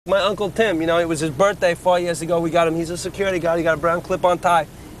My Uncle Tim, you know, it was his birthday 4 years ago. We got him. He's a security guard. He got a brown clip-on tie.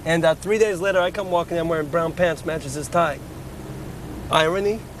 And 3 days later, I come walking in wearing brown pants, matches his tie.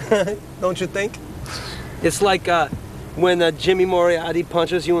 Irony, don't you think? It's like when Jimmy Moriarty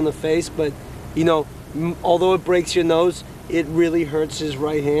punches you in the face, but, you know, although it breaks your nose, it really hurts his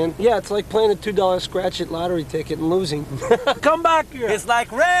right hand. Yeah, it's like playing a $2 scratch-it lottery ticket and losing. Come back here. It's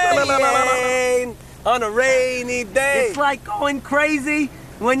like rain on a rainy day. It's like going crazy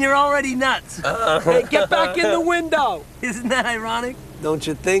when you're already nuts. Hey, get back in the window. Isn't that ironic? Don't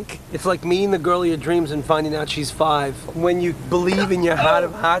you think? It's like meeting the girl of your dreams and finding out she's 5. When you believe in your heart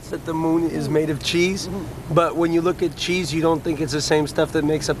of hearts that the moon is made of cheese, but when you look at cheese, you don't think it's the same stuff that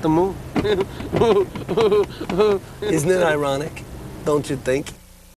makes up the moon. Isn't it ironic? Don't you think?